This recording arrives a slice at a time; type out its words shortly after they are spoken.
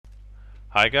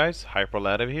Hi guys,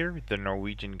 hyperLativ here, the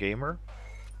Norwegian gamer,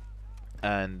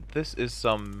 and this is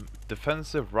some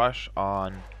defensive rush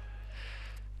on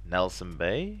Nelson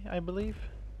Bay, I believe.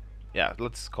 Yeah,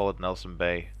 let's call it Nelson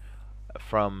Bay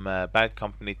from Bad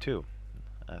Company 2,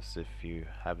 as if you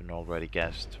haven't already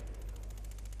guessed.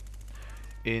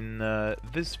 In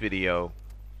this video,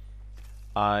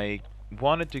 I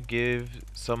wanted to give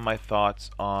some of my thoughts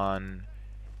on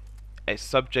a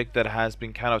subject that has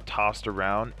been kind of tossed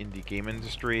around in the game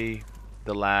industry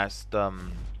the last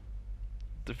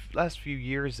few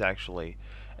years actually,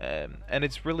 and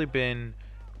it's really been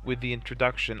with the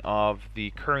introduction of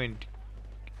the current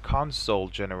console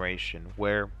generation,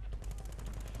 where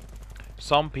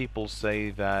some people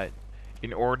say that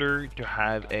in order to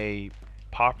have a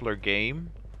popular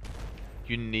game,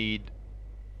 you need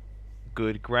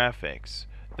good graphics.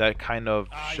 That kind of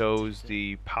shows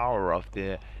the power of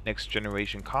the next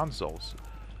generation consoles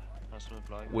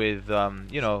with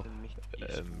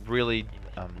really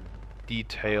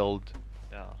detailed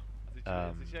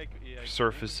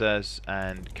surfaces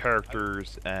and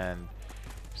characters and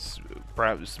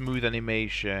smooth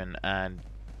animation and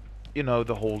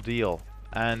the whole deal.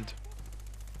 And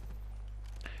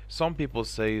some people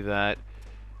say that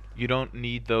you don't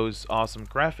need those awesome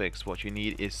graphics. What you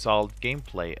need is solid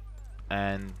gameplay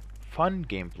and fun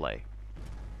gameplay.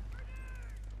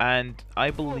 And I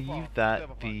believe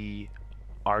that the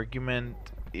argument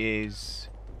is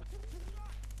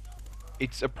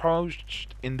it's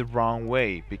approached in the wrong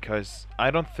way, because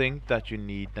I don't think that you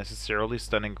need necessarily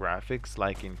stunning graphics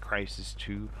like in Crysis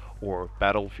 2 or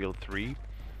Battlefield 3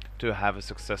 to have a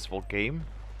successful game.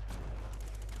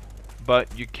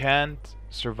 But you can't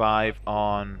survive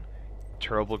on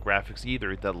terrible graphics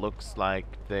either that looks like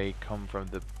they come from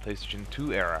the PlayStation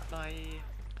 2 era.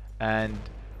 And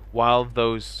while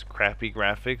those crappy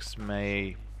graphics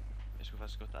may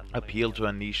appeal to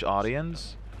a niche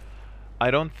audience,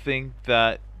 I don't think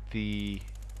that the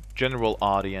general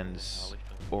audience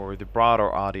or the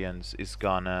broader audience is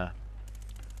gonna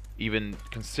even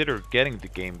consider getting the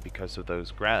game because of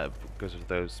those bad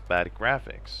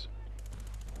graphics.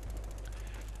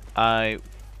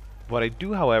 What I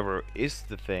do, however, is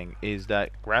that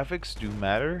graphics do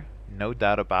matter, no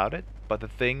doubt about it. But the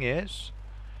thing is,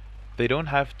 they don't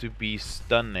have to be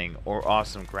stunning or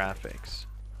awesome graphics.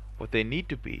 What they need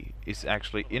to be is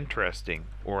actually interesting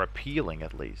or appealing,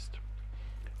 at least.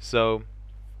 So,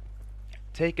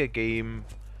 take a game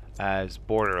as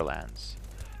Borderlands.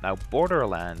 Now,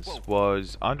 Borderlands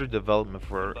was under development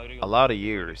for a lot of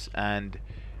years, and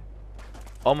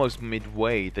almost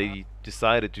midway they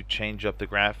decided to change up the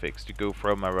graphics to go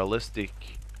from a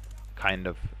realistic kind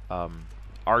of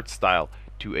art style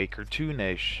to a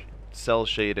cartoonish,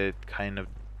 cel-shaded kind of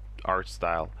art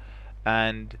style.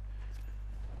 And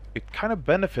it kind of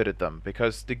benefited them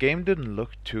because the game didn't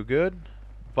look too good,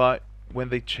 but when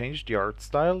they changed the art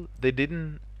style, it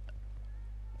didn't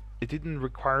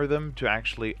require them to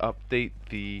actually update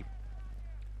the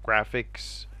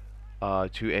graphics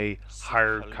to a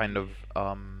higher kind of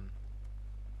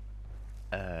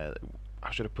how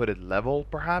should I put it, level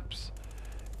perhaps.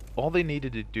 All they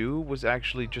needed to do was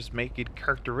actually just make it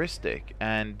characteristic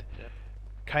and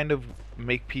kind of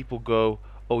make people go,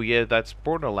 oh yeah, that's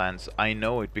Borderlands, I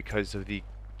know it because of the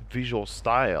visual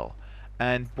style.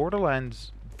 And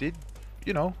Borderlands did,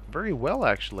 very well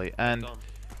actually. And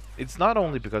it's not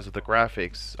only because of the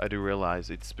graphics, I do realize,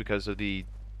 it's because of the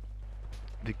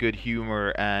good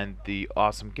humor and the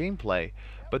awesome gameplay.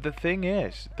 But the thing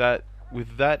is that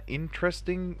with that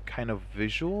interesting kind of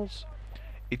visuals,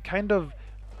 it kind of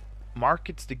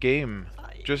markets the game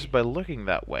just by looking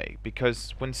that way.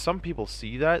 Because when some people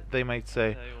see that, they might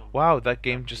say, wow, that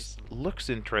game just looks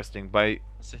interesting by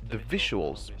the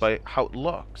visuals, by how it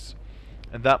looks.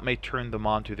 And that may turn them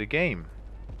on to the game.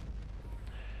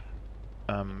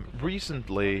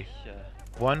 Recently,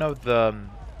 one of the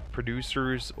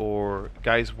producers or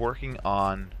guys working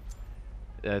on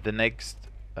the next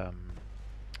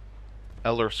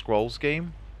Elder Scrolls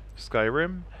game,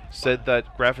 Skyrim, said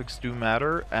that graphics do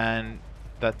matter and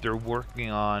that they're working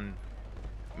on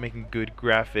making good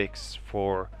graphics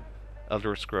for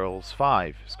Elder Scrolls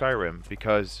 5 Skyrim,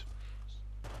 because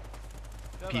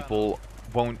people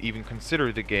won't even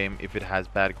consider the game if it has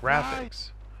bad graphics.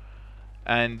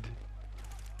 And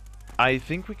I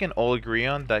think we can all agree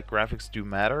on that graphics do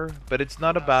matter, but it's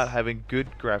not about having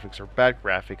good graphics or bad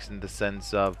graphics in the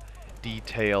sense of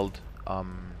detailed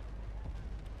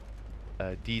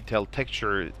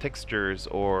textures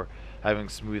or having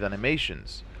smooth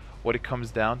animations. What it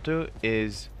comes down to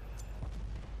is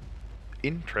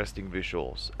interesting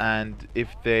visuals, and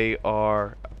if they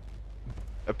are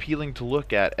appealing to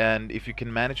look at, and if you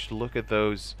can manage to look at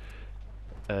those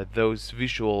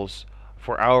visuals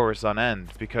for hours on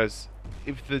end, because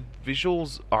if the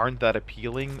visuals aren't that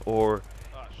appealing or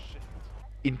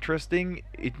interesting,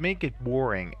 it may get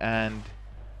boring, and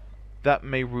that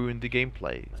may ruin the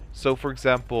gameplay. So, for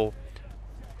example,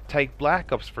 take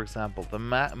Black Ops for example.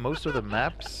 Most of the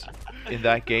maps in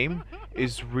that game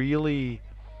is really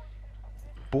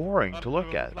boring to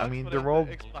look at. I mean, they're all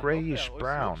grayish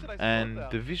brown, and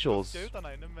the visuals,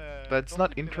 that's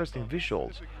not interesting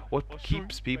visuals. What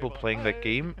keeps people playing that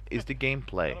game is the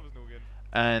gameplay.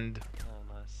 And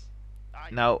Oh, nice.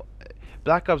 now,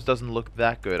 Black Ops doesn't look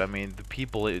that good. I mean, the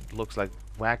people, it looks like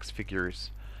wax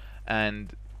figures.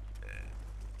 And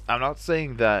I'm not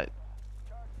saying that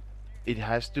it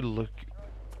has to look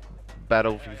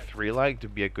Battlefield 3 like to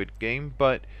be a good game,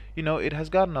 but you know, it has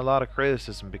gotten a lot of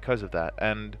criticism because of that.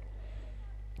 And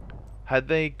had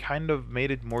they kind of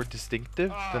made it more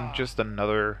distinctive than just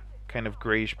another kind of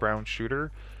grayish brown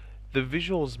shooter, the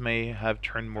visuals may have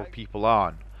turned more people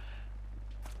on.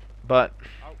 But,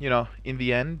 you know, in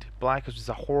the end, Black Ops is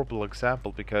a horrible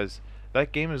example because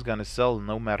that game is gonna sell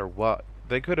no matter what.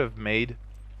 They could have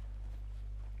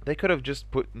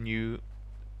just put new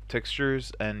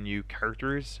textures and new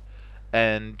characters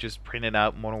and just printed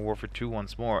out Modern Warfare 2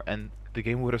 once more, and the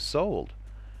game would have sold.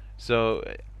 So,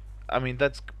 I mean,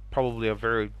 that's probably a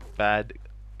very bad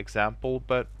example,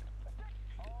 but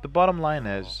the bottom line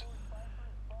is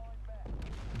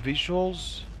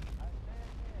visuals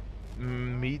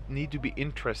need to be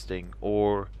interesting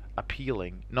or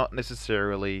appealing, not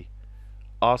necessarily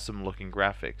awesome looking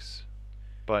graphics,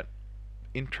 but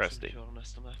interesting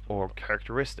or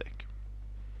characteristic.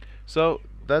 So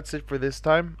that's it for this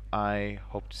time. I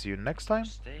hope to see you next time.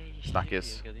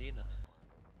 Snackes.